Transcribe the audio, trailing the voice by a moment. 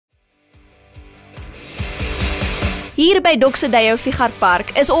Hier by Doxa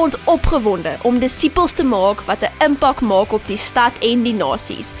Park is ons opgewonde om disippels te maak wat 'n impak maak op die stad en die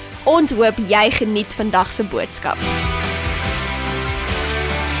nasies. Ons hoop jy geniet vandag se boodskap.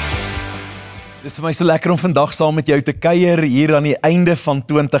 Dis vir my so lekker om vandag saam met jou te kuier hier aan die einde van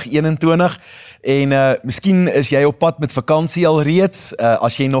 2021 en miskien is jy op pad met vakansie al reeds,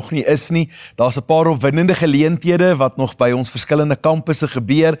 as jy nog nie is nie, daar's 'n paar opwindende geleenthede wat nog by ons verskillende kampusse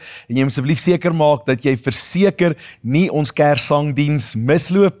gebeur en jy moet asseblief seker maak dat jy verseker nie ons Kerssangdiens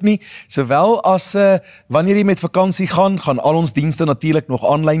misloop nie, sowel as wanneer jy met vakansie gaan al ons dienste natuurlik nog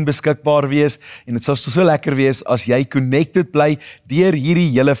aanlyn beskikbaar wees en dit sal so lekker wees as jy connected bly deur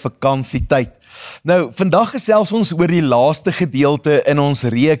hierdie hele vakansietyd. Nou, vandag gesels ons oor die laaste gedeelte in ons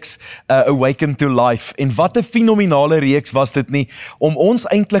reeks Awaken to Life. En wat 'n fenominale reeks was dit nie, om ons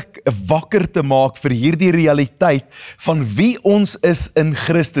eintlik wakker te maak vir hierdie realiteit van wie ons is in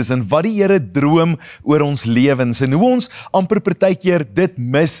Christus en wat die Here droom oor ons lewens en hoe ons amper partykeer dit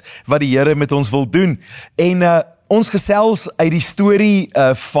mis wat die Here met ons wil doen. En ons gesels uit die storie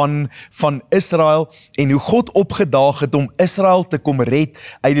van Israel en hoe God opgedaag het om Israel te kom red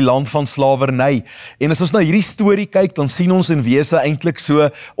uit die land van slawerny. En as ons na hierdie storie kyk, dan sien ons in wese eintlik so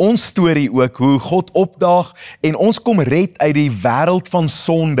ons storie ook, hoe God opdaag en ons kom red uit die wêreld van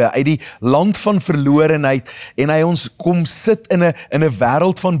sonde, uit die land van verlorenheid en hy ons kom sit in 'n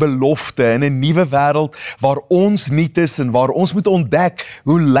wêreld van belofte, in 'n nuwe wêreld waar ons nuut is en waar ons moet ontdek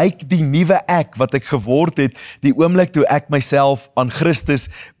hoe lyk die nuwe ek wat ek geword het, die oomblik toe ek myself aan Christus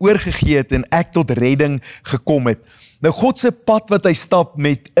oorgegee het en ek tot redding gekom het. Nou God se pad wat hy stap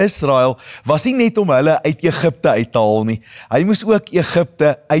met Israel was nie net om hulle uit Egipte uit te haal nie. Hy moes ook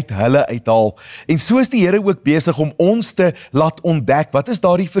Egipte uit hulle uithaal. En so is die Here ook besig om ons te laat ontdek, wat is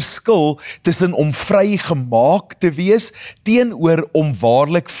daardie verskil tussen om vry gemaak te wees teenoor om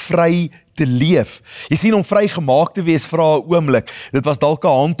waarlik vry te leef. Jy sien, om vry gemaak te wees vra 'n oomblik. Dit was dalk 'n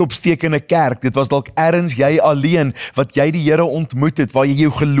handopsteek in 'n kerk. Dit was dalk ergens jy alleen wat jy die Here ontmoet het, waar jy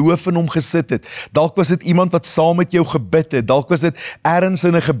jou geloof in hom gesit het. Dalk was dit iemand wat saam met jou gebid het. Dalk was dit ergens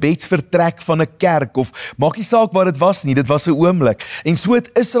in 'n gebedsvertrek van 'n kerk of maak nie saak waar dit was nie. Dit was 'n oomblik. En so het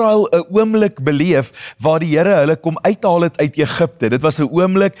Israel 'n oomblik beleef waar die Here hulle kom uithaal het uit Egipte. Dit was 'n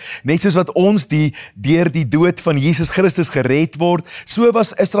oomblik net soos wat ons deur die dood van Jesus Christus gered word. So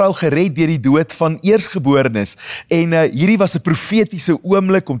was Israel gered deur die dood van eersgeborenes. En hierdie was 'n profetiese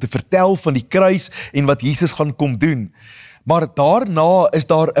oomblik om te vertel van die kruis en wat Jesus gaan kom doen. Maar daarna is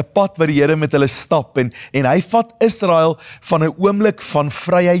daar 'n pad wat die Here met hulle stap en hy vat Israel van 'n oomblik van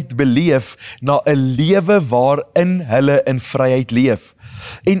vryheid beleef na 'n lewe waarin hulle in vryheid leef.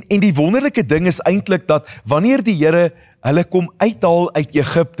 En die wonderlike ding is eintlik dat wanneer die Here hulle kom uithaal uit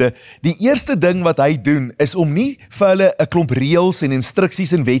Egipte, die eerste ding wat hy doen, is om nie vir hulle 'n klomp reëls en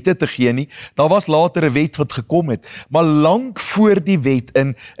instruksies en wette te gee nie. Daar was later 'n wet wat gekom het, maar lank voor die wet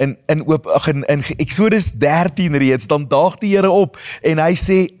in Exodus 13 reeds, dan daag die Here op en hy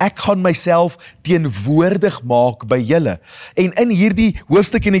sê, ek gaan myself teenwoordig maak by julle. En in hierdie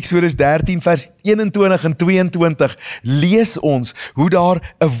hoofstuk in Exodus 13 vers 21 en 22 lees ons hoe daar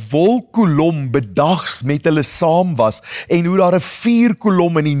 'n wolkkolom bedags met hulle saam was en hoe daar 'n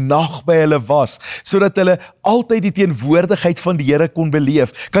vuurkolom in die nag by hulle was, sodat hulle altyd die teenwoordigheid van die Here kon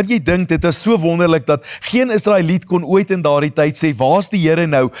beleef. Kan jy dink, dit is so wonderlik dat geen Israeliet kon ooit in daardie tyd sê, waar's die Here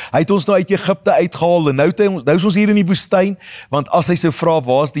nou? Hy het ons nou uit Egipte uitgehaal en nou is ons hier in die woestyn, want as hy sou vra,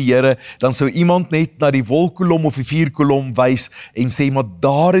 waar's die Here, dan sou iemand net na die wolkkolom of die vuurkolom wys en sê, maar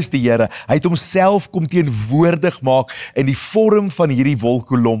daar is die Here. Hy het homself kom teenwoordig maak in die vorm van hierdie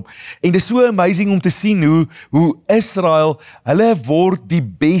wolkkolom. En dit is so amazing om te sien hoe Israel, hulle word die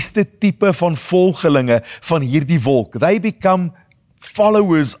beste tipe van volgelinge van hierdie wolk. They become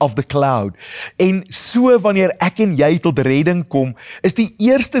followers of the cloud. En so wanneer ek en jy tot redding kom, is die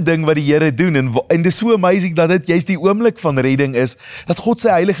eerste ding wat die Here doen, en dit is so amazing dat dit juist die oomblik van redding is, dat God sy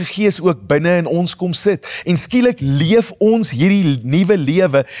Heilige Gees ook binne in ons kom sit, en skielik leef ons hierdie nuwe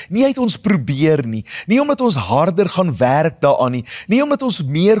lewe, nie uit ons probeer nie omdat ons harder gaan werk daaraan nie omdat ons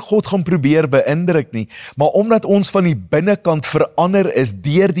meer God gaan probeer beïndruk nie, maar omdat ons van die binnekant verander is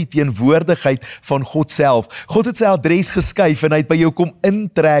deur die teenwoordigheid van God self. God het sy adres geskuif en hy het by jou kom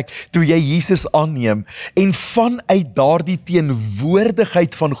intrek toe jy Jesus aanneem, en vanuit daardie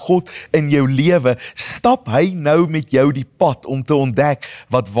teenwoordigheid van God in jou lewe, stap hy nou met jou die pad om te ontdek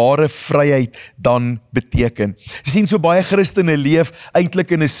wat ware vryheid dan beteken. Jy sien, so baie Christene leef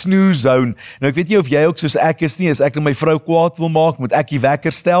eintlik in 'n snooze zone. Nou ek weet nie of jy ook soos ek is nie, as ek my vrou kwaad wil maak, moet ek die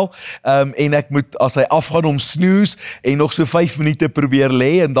wekker stel, en ek moet, as hy afgaan om snooze, en nog so 5 minute probeer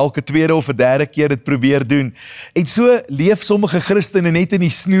lê, en dalk 'n tweede of 'n derde keer dit probeer doen. En so leef sommige Christene Christene net in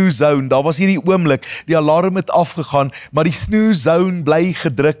die snooze zone, daar was hierdie oomblik, die alarm het afgegaan, maar die snooze zone bly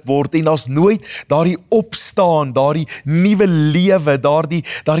gedruk word, en daar's nooit daardie opstaan, daardie nuwe lewe, daardie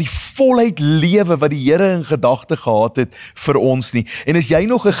volheid lewe wat die Here in gedagte gehad het vir ons nie. En as jy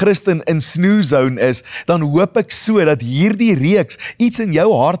nog 'n Christen in snooze zone is, dan hoop ek so dat hierdie reeks iets in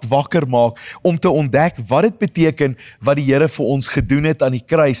jou hart wakker maak om te ontdek wat dit beteken wat die Here vir ons gedoen het aan die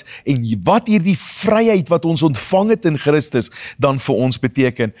kruis en wat hierdie vryheid wat ons ontvang het in Christus dan vir ons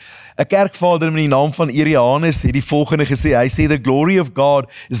beteken. 'n Kerkvader met die naam van Erianus het die volgende gesê, hy sê, the glory of God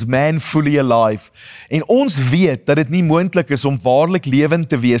is man fully alive. En ons weet dat dit nie moontlik is om waarlik lewend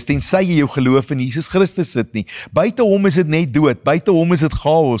te wees, tensy jy jou geloof in Jesus Christus sit nie. Buite hom is dit net dood, buite hom is dit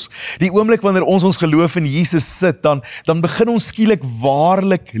chaos. Die oomblik wanneer ons geloof in Jesus sit, dan begin ons skielik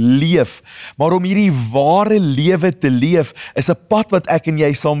waarlik leef. Maar om hierdie ware lewe te leef, is 'n pad wat ek en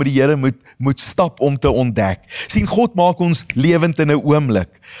jy saam met die Here moet stap om te ontdek. Sien, God maak ons lewend in 'n oomblik.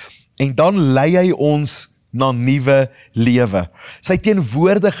 En dan lei hy ons na nuwe lewe. Sy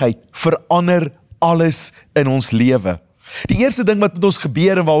teenwoordigheid verander alles in ons lewe. Die eerste ding wat met ons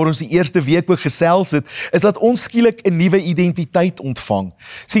gebeur en waaroor ons die eerste week ook gesels het, is dat ons skielik 'n nuwe identiteit ontvang.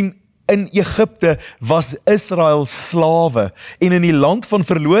 Sien, in Egipte was Israel slawe en in die land van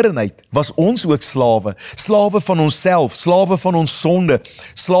verlorenheid was ons ook slawe. Slawe van onsself, slawe van ons sonde,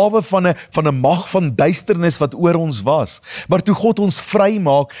 slawe van 'n mag van duisternis wat oor ons was. Maar toe God ons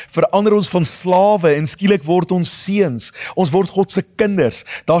vrymaak, verander ons van slawe en skielik word ons seuns. Ons word God se kinders.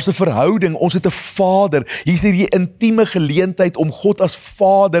 Daar's 'n verhouding, ons het 'n Vader. Hier's hierdie intieme geleentheid om God as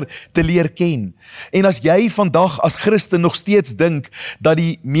Vader te leer ken. En as jy vandag as Christen nog steeds dink dat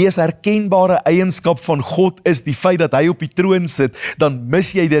die mees herkenbare eienskap van God is die feit dat hy op die troon sit, dan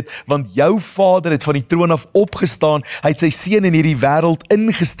mis jy dit, want jou Vader het van die troon af opgestaan, hy het sy seun in hierdie wêreld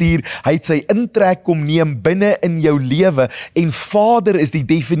ingestuur, hy het sy intrek kom neem binne in jou lewe, en Vader is die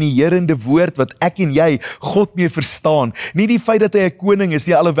definierende woord wat ek en jy God mee verstaan. Nie die feit dat hy 'n koning is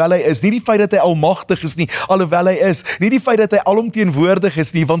nie, alhoewel hy is, nie die feit dat hy almagtig is nie, alhoewel hy is, nie die feit dat hy alomteenwoordig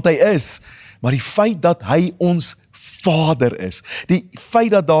is nie, want hy is, maar die feit dat hy ons Vader is, die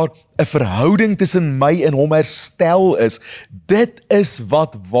feit dat daar 'n verhouding tussen my en hom herstel is, dit is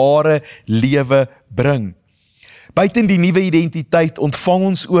wat ware lewe bring. Buiten die nuwe identiteit ontvang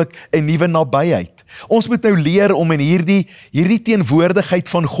ons ook 'n nuwe nabyheid. Ons moet nou leer om in hierdie teenwoordigheid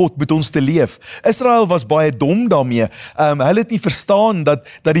van God met ons te leef. Israel was baie dom daarmee. Hulle het nie verstaan dat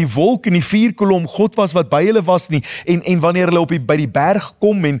die wolk en die vuurkolom God was wat by hulle was nie. En wanneer hulle by die berg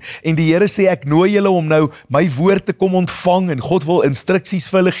kom en die Here sê, ek nooi julle om nou my woord te kom ontvang en God wil instruksies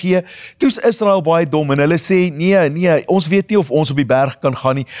vir hulle gee, toe's Israel baie dom en hulle sê, nee, ons weet nie of ons op die berg kan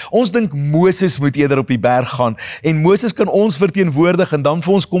gaan nie. Ons dink Moses moet eerder op die berg gaan en Moses kan ons verteenwoordig en dan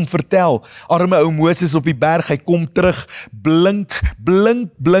vir ons kom vertel. Arme ou Moses op die berg, hy kom terug, blink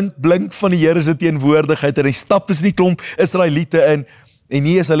van die Here se teenwoordigheid en hy stap tussen die klomp Israeliete in en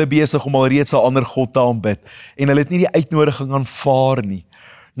nie is hulle besig om alreeds 'n ander God te aanbid en hulle het nie die uitnodiging aanvaar nie.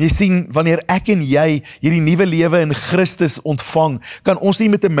 Jy sien, wanneer ek en jy hierdie nuwe lewe in Christus ontvang, kan ons nie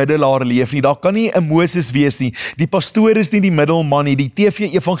met 'n middelaar leef nie. Daar kan nie 'n Moses wees nie. Die pastoor is nie die middelman nie. Die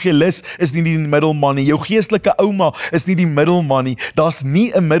TV-evangelis is nie die middelman nie. Jou geestelike ouma is nie die middelman nie. Daar's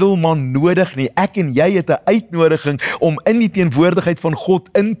nie 'n middelman nodig nie. Ek en jy het 'n uitnodiging om in die teenwoordigheid van God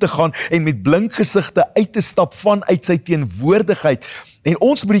in te gaan en met blink gesigte uit te stap vanuit sy teenwoordigheid. En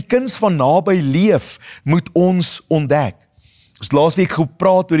ons moet die kuns van naby leef, moet ons ontdek. Ons laasweek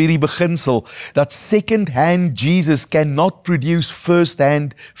gepraat oor hierdie beginsel, dat second-hand Jesus cannot produce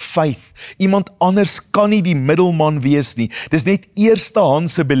first-hand faith. Iemand anders kan nie die middelman wees nie. Dis net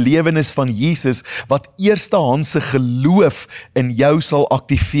eerstehandse belewenis van Jesus, wat eerstehandse geloof in jou sal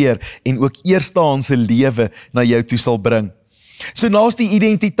aktiveer, en ook eerstehandse lewe na jou toe sal bring. So naas die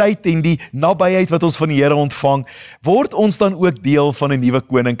identiteit en die nabyheid wat ons van die Here ontvang, word ons dan ook deel van 'n nuwe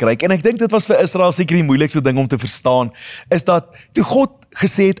koninkryk. En ek dink dit was vir Israel seker die moeilikste ding om te verstaan, is dat toe God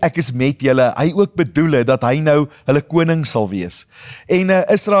gesê het, ek is met julle, hy ook bedoel het dat hy nou hulle koning sal wees. En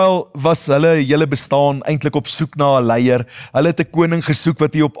Israel was hulle hele bestaan eintlik op soek na 'n leier. Hulle het 'n koning gesoek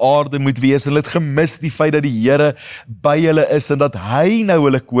wat hier op aarde moet wees. Hulle het gemis die feit dat die Here by hulle is en dat hy nou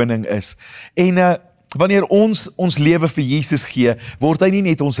hulle koning is. En wanneer ons lewe vir Jesus gee, word hy nie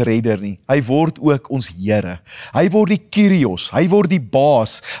net ons redder nie, hy word ook ons Here. Hy word die Kyrios, hy word die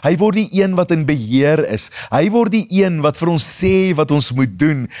baas, hy word die een wat in beheer is, hy word die een wat vir ons sê wat ons moet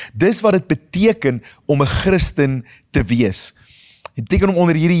doen. Dis wat dit beteken om 'n Christen te wees. Dit beteken om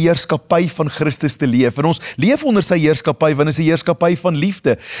onder hierdie heerskappy van Christus te leef. En ons leef onder sy heerskappy, want dit is 'n heerskappy van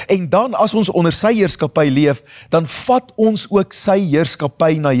liefde. En dan as ons onder sy heerskappy leef, dan vat ons ook sy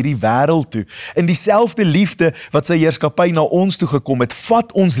heerskappy na hierdie wêreld toe. En dieselfde liefde wat sy heerskappy na ons toe gekom het,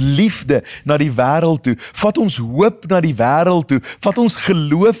 vat ons liefde na die wêreld toe, vat ons hoop na die wêreld toe, vat ons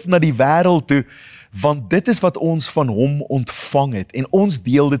geloof na die wêreld toe, want dit is wat ons van hom ontvang het, en ons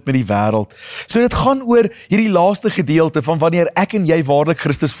deel dit met die wêreld. So dit gaan oor hierdie laaste gedeelte van wanneer ek en jy waarlik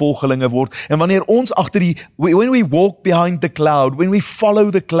Christus volgelinge word, en wanneer ons when we walk behind the cloud, when we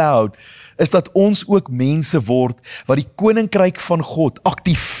follow the cloud, is dat ons ook mense word wat die koninkryk van God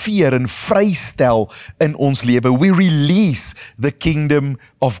aktiveer en vrystel in ons lewe. We release the kingdom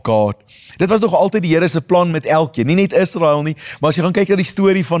of God. Dit was nog altyd die Here se plan met elkeen, nie net Israel nie, maar as jy gaan kyk na die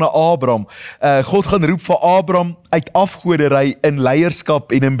storie van 'n Abraham, God gaan roep vir Abraham uit afgoderry in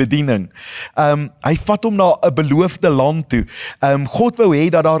leierskap en in bediening. Hy vat hom na 'n beloofde land toe. God wou hê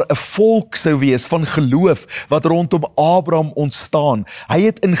dat daar 'n volk sou wees van geloof wat rondom Abraham ontstaan. Hy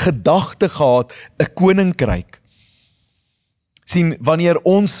het in gedagte gehad 'n koninkryk. Sien, wanneer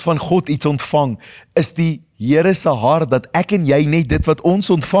ons van God iets ontvang, is die Here se hart dat ek en jy net dit wat ons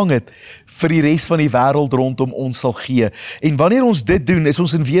ontvang het vir die res van die wêreld rondom ons sal gee. En wanneer ons dit doen, is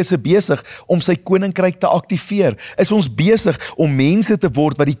ons in wese besig om sy koninkryk te aktiveer. Is ons besig om mense te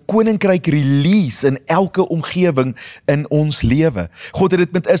word wat die koninkryk release in elke omgewing in ons lewe. God het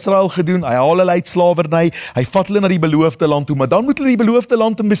dit met Israel gedoen, hy haal hulle uit slawerny, hy vat hulle na die beloofde land toe, maar dan moet hulle die beloofde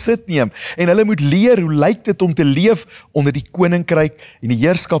land in besit neem. En hulle moet leer hoe lyk dit om te leef onder die koninkryk en die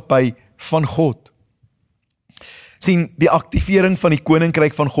heerskappy van God. Sien, die aktivering van die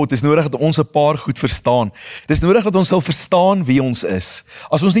koninkryk van God is nodig dat ons 'n paar goed verstaan. Dis nodig dat ons sal verstaan wie ons is.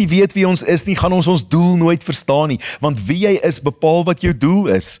 As ons nie weet wie ons is nie, gaan ons doel nooit verstaan nie, want wie jy is bepaal wat jou doel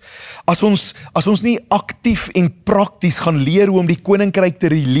is. As ons nie aktief en prakties gaan leer hoe om die koninkryk te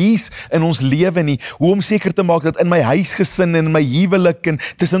release in ons lewe nie, hoe om seker te maak dat in my huisgesin en in my huwelik en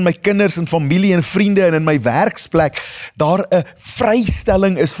tussen my kinders en familie en vriende en in my werksplek daar 'n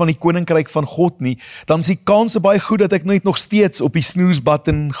vrystelling is van die koninkryk van God nie, dan is die kans baie goed dat ek net nog steeds op die snooze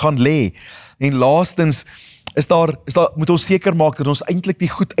button gaan lê. En laastens moet ons seker maak dat ons eintlik die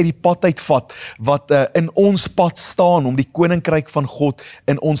goed uit die pad uitvat wat in ons pad staan om die koninkryk van God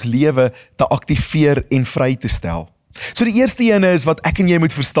in ons lewe te aktiveer en vry te stel. So die eerste ene is wat ek en jy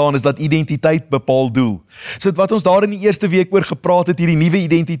moet verstaan is dat identiteit bepaal doel. So wat ons daar in die eerste week oor gepraat het, hierdie nuwe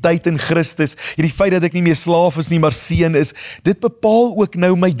identiteit in Christus, hierdie feit dat ek nie meer slaaf is nie, maar seun is, dit bepaal ook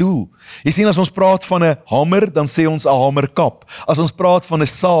nou my doel. Jy sien, as ons praat van 'n hamer, dan sê ons 'n hamerkap. As ons praat van 'n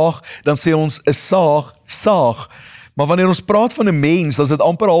saag, dan sê ons 'n saag. Maar wanneer ons praat van 'n mens, dan is dit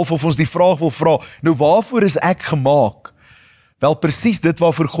amper half of ons die vraag wil vra, nou waarvoor is ek gemaak? Wel presies dit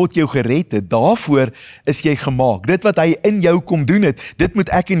waarvoor God jou gered het, daarvoor is jy gemaak. Dit wat hy in jou kom doen het, dit moet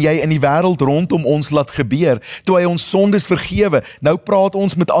ek en jy in die wêreld rondom ons laat gebeur. Toe hy ons sondes vergewe, nou praat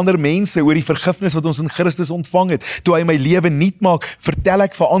ons met ander mense oor die vergifnis wat ons in Christus ontvang het. Toe hy my lewe nuut maak, vertel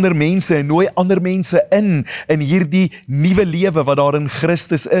ek vir ander mense en nooi ander mense in hierdie nuwe lewe wat daar in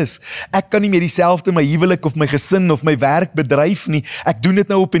Christus is. Ek kan nie meer dieselfde my huwelik of my gesin of my werk bedryf nie. Ek doen dit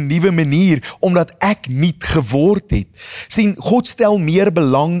nou op 'n nuwe manier, omdat ek nuut geword het. Sien, God stel meer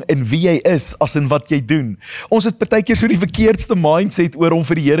belang in wie jy is as in wat jy doen. Ons het partykeer so die verkeerdste mindset oor om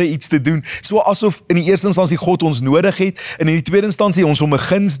vir die Here iets te doen, so asof in die eerste instansie God ons nodig het, en in die tweede instansie ons hom 'n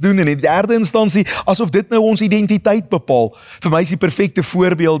guns doen, en in die derde instansie asof dit nou ons identiteit bepaal. Vir my is die perfekte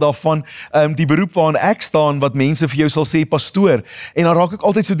voorbeeld daarvan die beroep waaraan ek staan, wat mense vir jou sal sê pastoor, en dan raak ek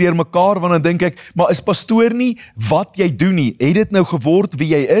altyd so deur mekaar, want dan dink ek, maar is pastoor nie wat jy doen nie? Het dit nou geword wie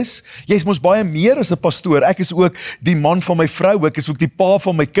jy is? Jy is mos baie meer as 'n pastoor. Ek is ook die man van my vrou, ek is ook die pa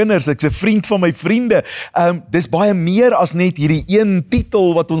van my kinders, ek is 'n vriend van my vriende. Dis baie meer as net hierdie een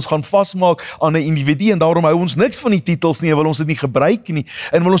titel wat ons gaan vasmaak aan 'n individu, en daarom hou ons niks van die titels nie, wil ons dit nie gebruik nie,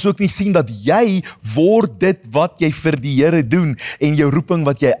 en wil ons ook nie sien dat jy word dit wat jy vir die Here doen, en jou roeping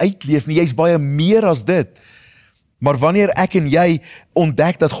wat jy uitleef nie. Jy's baie meer as dit. Maar wanneer ek en jy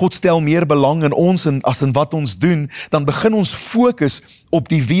ontdek dat God stel meer belang in ons as in wat ons doen, dan begin ons fokus op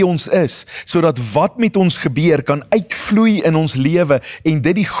die wie ons is, sodat wat met ons gebeur kan uitvloei in ons lewe, en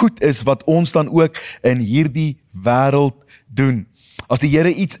dit die goed is wat ons dan ook in hierdie wêreld doen. As die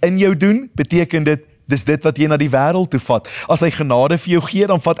Here iets in jou doen, beteken dit, dis dit wat jy na die wêreld toe vat. As hy genade vir jou gee,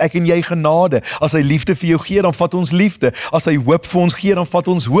 dan vat ek en jy genade. As hy liefde vir jou gee, dan vat ons liefde. As hy hoop vir ons gee, dan vat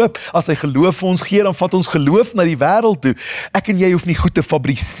ons hoop. As hy geloof vir ons gee, dan vat ons geloof na die wêreld toe. Ek en jy hoef nie goed te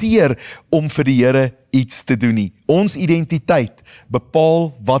fabriseer om vir die Here iets te doen nie. Ons identiteit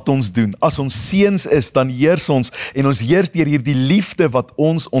bepaal wat ons doen. As ons seuns is, dan heers ons en ons heers deur hierdie liefde wat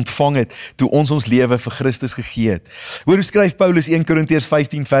ons ontvang het toe ons lewe vir Christus gegee het. Hoor hoe skryf Paulus 1 Korintiërs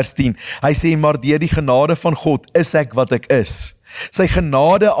 15 vers 10. Hy sê, maar deur die genade van God is ek wat ek is. Sy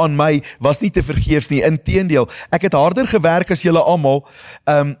genade aan my was nie te vergeefs nie, inteendeel, ek het harder gewerk as julle almal,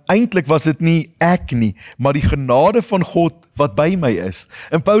 eintlik was dit nie ek nie, maar die genade van God wat by my is.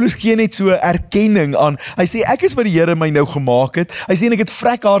 En Paulus gee net so erkenning aan, hy sê ek is wat die Here my nou gemaak het, hy sê ek het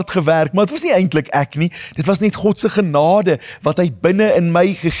vrek hard gewerk, maar dit was nie eintlik ek nie, dit was net God se genade, wat hy binne in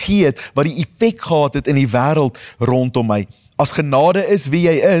my gegee het, wat die effek gehad het in die wêreld rondom my. As genade is wie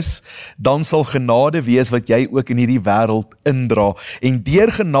jy is, dan sal genade wees wat jy ook in hierdie wêreld indra. En deur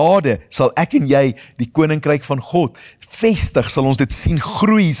genade sal ek en jy die koninkryk van God vestig, sal ons dit sien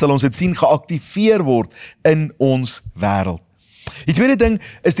groei, sal ons dit sien geaktiveer word in ons wêreld. Die tweede ding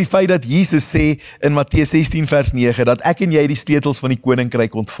is die feit dat Jesus sê in Matteus 16 vers 9, dat ek en jy die sleutels van die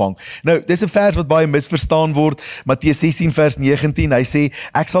koninkryk ontvang. Nou, dis 'n vers wat baie misverstaan word, Matteus 16 vers 19, hy sê,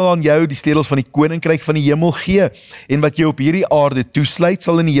 ek sal aan jou die sleutels van die koninkryk van die hemel gee, en wat jy op hierdie aarde toesluit,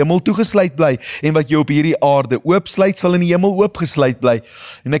 sal in die hemel toegesluit bly, en wat jy op hierdie aarde oopsluit, sal in die hemel oopgesluit bly.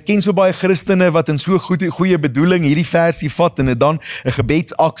 En ek ken so baie Christene wat in so goeie bedoeling hierdie versie vat, en dit dan 'n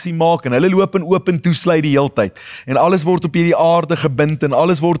gebedsaksie maak, en hulle loop en oop en toesluit die heeltyd, en alles word op hierdie aarde gebind en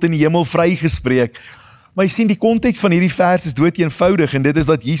alles word in die hemel vrygespreek. Maar jy sien, die konteks van hierdie vers is dood eenvoudig, en dit is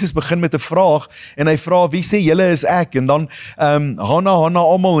dat Jesus begin met 'n vraag, en hy vra, wie sê julle is ek? En dan, Hanna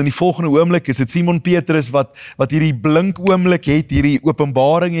almal, in die volgende oomblik is dit Simon Petrus wat hierdie blink oomblik het, hierdie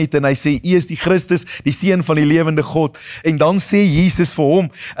openbaring het, en hy sê, U is die Christus, die Seun van die lewende God. En dan sê Jesus vir hom,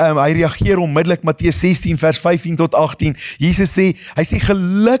 hy reageer onmiddellik, Matteus 16 vers 15 tot 18, Jesus sê, hy sê,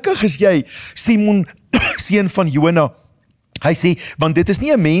 gelukkig is jy, Simon, seun van Jona. Hy sê, want dit is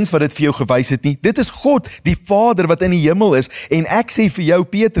nie 'n mens wat dit vir jou gewys het nie, dit is God, die Vader wat in die hemel is, en ek sê vir jou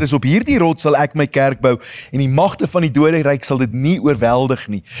Petrus, op hierdie rots sal ek my kerk bou, en die magte van die doderyk sal dit nie oorweldig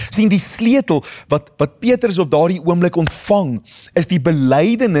nie. Sien, die sleutel wat Petrus op daardie oomblik ontvang, is die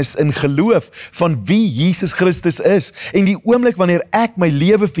belydenis in geloof van wie Jesus Christus is, en die oomblik wanneer ek my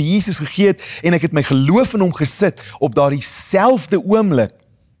lewe vir Jesus gegee het, en ek het my geloof in hom gesit, op daardie selfde oomblik,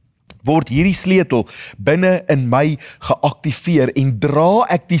 word hierdie sleutel binne in my geaktiveer en dra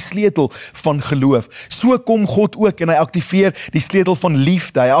ek die sleutel van geloof. So kom God ook en hy aktiveer die sleutel van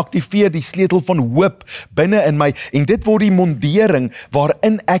liefde, hy aktiveer die sleutel van hoop binne in my en dit word die mondering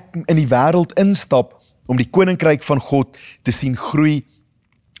waarin ek in die wêreld instap om die koninkryk van God te sien groei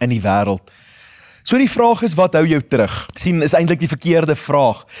in die wêreld. So die vraag is, wat hou jou terug? Sien, is eintlik die verkeerde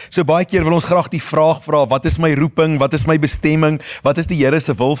vraag. So baie keer wil ons graag die vraag vra, wat is my roeping, wat is my bestemming, wat is die Here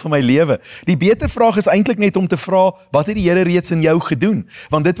se wil vir my lewe? Die beter vraag is eintlik net om te vra, wat het die Here reeds in jou gedoen?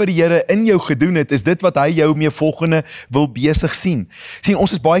 Want dit wat die Here in jou gedoen het, is dit wat hy jou mee volgende wil besig sien. Sien,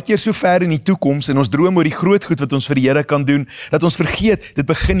 ons is baie keer so ver in die toekoms en ons droom oor die groot goed wat ons vir die Here kan doen, dat ons vergeet, dit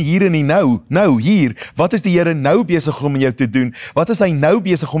begin hier in die nou, hier. Wat is die Here nou besig om in jou te doen? Wat is hy nou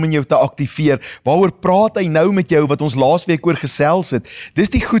besig om in jou te aktiveer? Waaroor praat hy nou met jou wat ons laasweek oor gesels het? Dis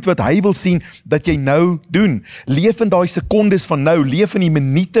die goed wat hy wil sien dat jy nou doen. Leef in daai sekondes van nou, leef in die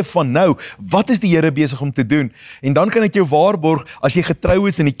minute van nou. Wat is die Here besig om te doen? En dan kan ek jou waarborg, as jy getrou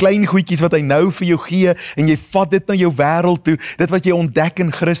is in die klein goedjies wat hy nou vir jou gee en jy vat dit na jou wêreld toe, dit wat jy ontdek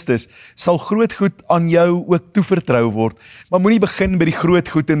in Christus, sal groot goed aan jou ook toevertrou word. Maar moenie begin by die groot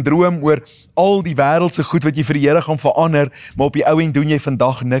goed en droom oor al die wêreldse goed wat jy vir die Here gaan verander, maar op die ou end doen jy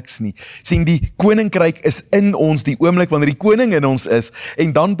vandag niks nie. Sien, die koninkryk is in ons die oomblik wanneer die koning in ons is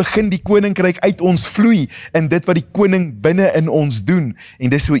en dan begin die koninkryk uit ons vloei in dit wat die koning binne in ons doen en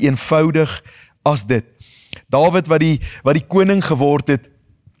dis so eenvoudig as dit. David wat die koning geword het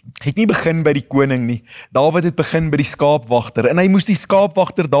nie begin by die koning nie. David het begin by die skaapwagter en hy moes die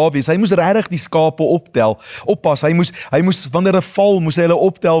skaapwagter daar wees. Hy moes regtig die skape oppas. Hy moes wanneer hulle val, moes hy hulle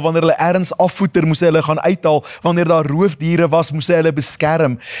optel, wanneer hulle ergens afvoeter, moes hy hulle gaan uithaal, wanneer daar roofdiere was, moes hy hulle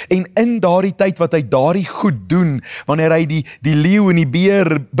beskerm. En in daardie tyd wat hy daardie goed doen, wanneer hy die leeu en die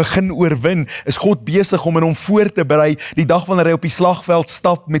beer begin oorwin, is God besig om in hom voor te berei die dag wanneer hy op die slagveld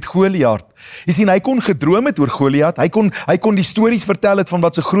stap met Goliat. Jy sien, hy kon gedroom het oor Goliat, hy kon die stories vertel het van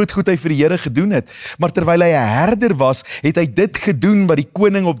wat so groot goed hy vir die Here gedoen het, maar terwyl hy 'n herder was, het hy dit gedoen wat die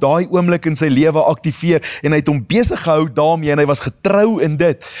koning op daai oomblik in sy lewe aktiveer, en hy het hom besig gehou daarmee, en hy was getrou in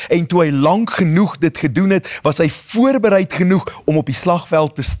dit, en toe hy lank genoeg dit gedoen het, was hy voorbereid genoeg om op die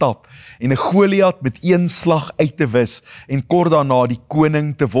slagveld te stap, en 'n Goliat met een slag uit te wis, en kort daarna die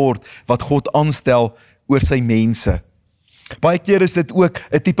koning te word, wat God aanstel oor sy mense. Baie keer is dit ook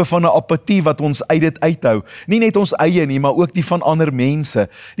 'n tipe van 'n apatie wat ons uit dit uithou. Nie net ons eie nie, maar ook die van ander mense.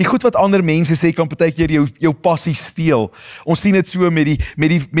 Die goed wat ander mense sê kan partykeer jou passie steel. Ons sien dit so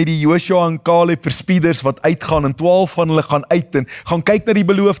met die Joshua en Caleb verspieders wat uitgaan en 12 van hulle gaan uit en gaan kyk na die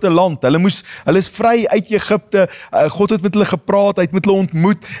beloofde land. Hulle is vry uit Egipte. God het met hulle gepraat, hy het met hulle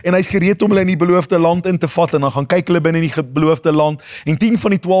ontmoet en hy's gereed om hulle in die beloofde land in te vat en dan gaan kyk hulle binne in die beloofde land en 10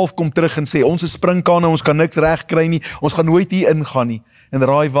 van die 12 kom terug en sê ons is sprinkane, ons kan niks reg kry nie, ons gaan nooit hier ingaan nie. En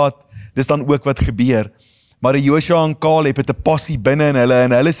raai wat, dis dan ook wat gebeur. Maar Joshua en Caleb het 'n passie binne in hulle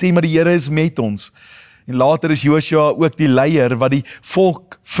en hulle sê maar die Here is met ons. En later is Joshua ook die leier wat die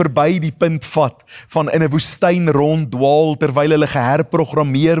volk verby die punt vat van in 'n woestyn ronddwaal terwyl hulle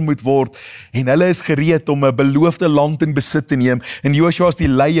geherprogrammeer moet word en hulle is gereed om 'n beloofde land in besit te neem. En Joshua is die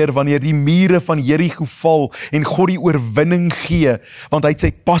leier wanneer die mure van Jerigo val en God die oorwinning gee, want hy het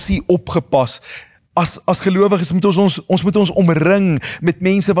sy passie opgepas. As gelowiges moet ons moet ons omring met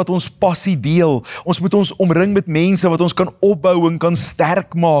mense wat ons passie deel. Ons moet ons omring met mense wat ons kan opbou en kan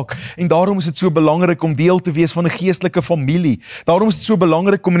sterk maak. En daarom is dit so belangrik om deel te wees van 'n geestelike familie. Daarom is dit so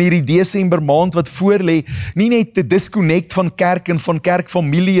belangrik om in hierdie Desember maand wat voorlê, nie net te disconnect van kerk en van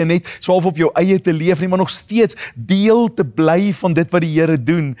kerkfamilie en net swaalf op jou eie te leef nie, maar nog steeds deel te bly van dit wat die Here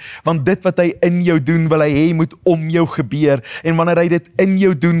doen. Want dit wat hy in jou doen, wil hy hê moet om jou gebeur. En wanneer hy dit in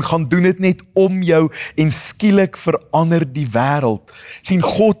jou doen, gaan doen dit net om jou en skielik verander die wêreld. Sien,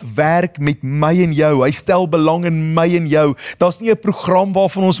 God werk met my en jou. Hy stel belang in my en jou. Daar's nie 'n program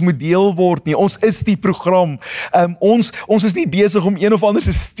waarvan ons moet deel word nie. Ons is die program. Ons is nie besig om een of ander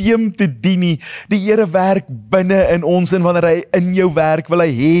stelsel te dien nie. Die Here werk binne in ons en wanneer hy in jou werk, wil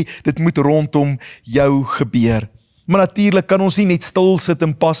hy hê dit moet rondom jou gebeur. Maar natuurlik kan ons nie net stil sit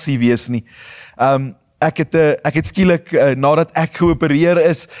en passief wees nie. Ek het skielik, nadat ek geopereer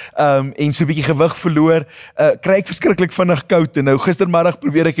is en so 'n bietjie gewig verloor, kry ek verskriklik vinnig koud en nou gistermiddag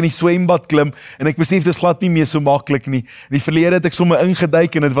probeer ek in die swembad klim en ek besef dit is glad nie meer so maklik nie. In die verlede het ek sommer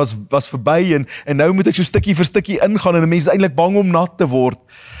ingeduik en dit was verby en nou moet ek so stukkie vir stukkie ingaan en mense is eintlik bang om nat te word.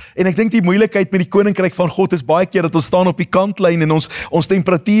 En ek dink die moeilikheid met die koninkryk van God is baie keer dat ons staan op die kantlyn en ons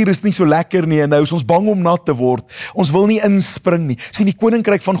temperatuur is nie so lekker nie en nou is ons bang om nat te word. Ons wil nie inspring nie. Sien, die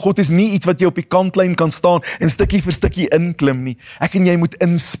koninkryk van God is nie iets wat jy op die kantlyn kan staan en stukkie vir stukkie inklim nie. Ek en jy moet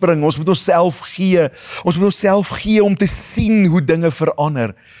inspring. Ons moet onsself gee. Ons moet onsself gee om te sien hoe dinge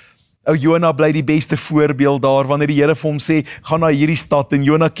verander. Ou Jona bly die beste voorbeeld daar, wanneer die Here vir hom sê, gaan na hierdie stad, en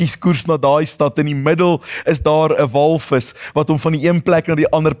Jona kies koers na daai stad, in die middel is daar 'n walvis, wat hom van die een plek na die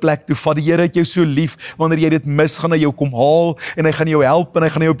ander plek toe vat. Die Here het jou so lief, wanneer jy dit mis, gaan hy jou kom haal, en hy gaan jou help, en hy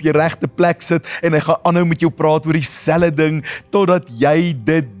gaan jou op jou regte plek sit, en hy gaan aanhou met jou praat oor dieselfde ding, totdat jy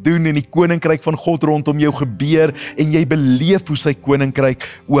dit doen, en die koninkryk van God rondom jou gebeur, en jy beleef hoe sy koninkryk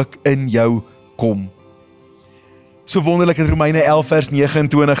ook in jou kom. So wonderlik dat Romeine 11 vers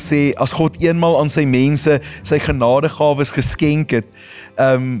 29 sê, as God eenmal aan sy mense sy genadegawes geskenk het,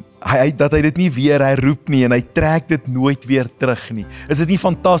 dat hy dit nie weer herroep nie en hy trek dit nooit weer terug nie. Is dit nie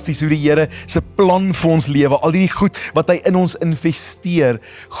fantasties hoe die Here se plan vir ons lewe, al die goed wat hy in ons investeer,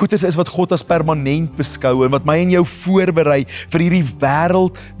 goed is wat God as permanent beskou en wat my en jou voorberei vir hierdie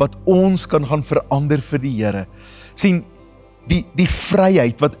wêreld wat ons kan gaan verander vir die Here. Sien, die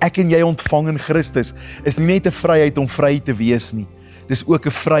vryheid wat ek en jy ontvang in Christus is nie net 'n vryheid om vry te wees nie. Dis ook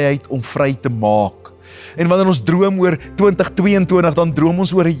 'n vryheid om vry te maak. En wanneer ons droom oor 2022, dan droom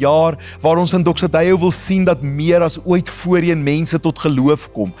ons oor 'n jaar waar ons in Doxa wil sien dat meer as ooit voorheen mense tot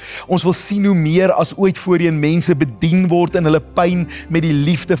geloof kom. Ons wil sien hoe meer as ooit voorheen mense bedien word in hulle pyn met die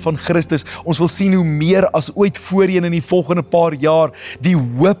liefde van Christus. Ons wil sien hoe meer as ooit voorheen in die volgende paar jaar die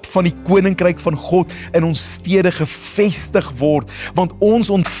hoop van die koninkryk van God in ons stede gevestig word, want ons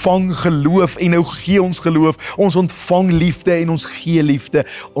ontvang geloof en nou gee ons geloof, ons ontvang liefde en ons gee liefde,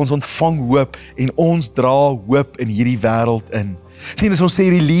 ons ontvang hoop en ons dra hoop in hierdie wêreld in. Sien, as ons sê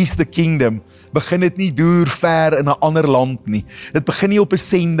release the kingdom, begin dit nie deur ver in 'n ander land nie. Dit begin nie op 'n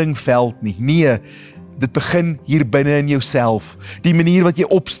sendingveld nie. Nee, dit begin hier binne in jouself. Die manier wat jy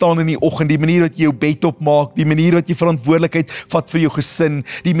opstaan in die oggend, die manier wat jy jou bed opmaak, die manier wat jy verantwoordelikheid vat vir jou gesin,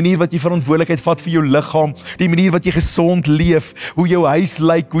 die manier wat jy verantwoordelikheid vat vir jou liggaam, die manier wat jy gesond leef, hoe jou huis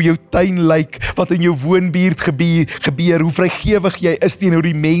lyk, hoe jou tuin lyk, wat in jou woonbuurt gebeur, hoe vrygewig jy is teenoor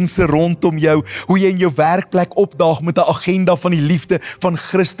die mense rondom jou, hoe jy in jou werkplek opdaag met 'n agenda van die liefde van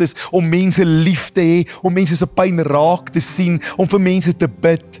Christus, om mense lief te hê, om mense se pyn raak te sien, om vir mense te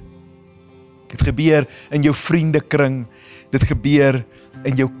bid. Dit gebeur in jou vriendekring, dit gebeur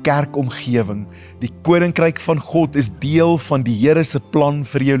in jou kerkomgewing. Die koninkryk van God is deel van die Here se plan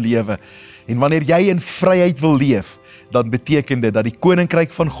vir jou lewe. En wanneer jy in vryheid wil leef, dan beteken dit dat die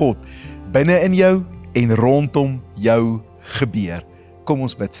koninkryk van God binne in jou en rondom jou gebeur. Kom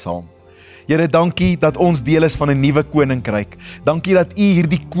ons bid saam. Here, dankie dat ons deel is van 'n nuwe koninkryk. Dankie dat U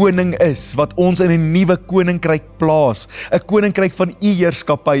hierdie koning is wat ons in 'n nuwe koninkryk plaas. 'n Koninkryk van U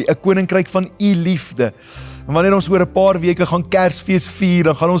heerskappy, 'n koninkryk van U liefde. En wanneer ons oor 'n paar weke gaan Kersfees vier,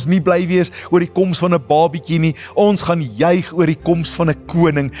 dan gaan ons nie bly wees oor die koms van 'n babietjie nie. Ons gaan juig oor die koms van 'n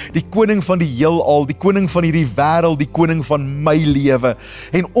koning, die koning van die heelal, die koning van hierdie wêreld, die koning van my lewe.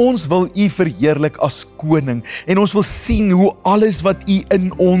 En ons wil U verheerlik as koning. En ons wil sien hoe alles wat U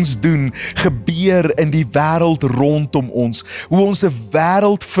in ons doen, gebeur in die wêreld rondom ons. Hoe ons 'n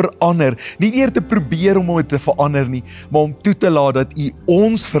wêreld verander, nie deur te probeer om dit te verander nie, maar om toe te laat dat U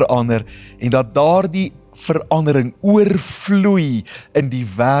ons verander en dat daardie verandering oorvloei in die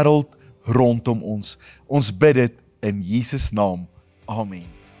wêreld rondom ons. Ons bid dit in Jesus naam. Amen.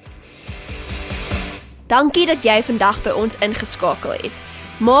 Dankie dat jy vandag by ons ingeskakel het.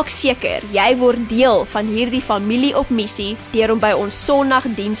 Maak seker jy word deel van hierdie familie op missie deur om by ons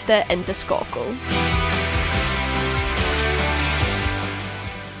Sondagdienste in te skakel.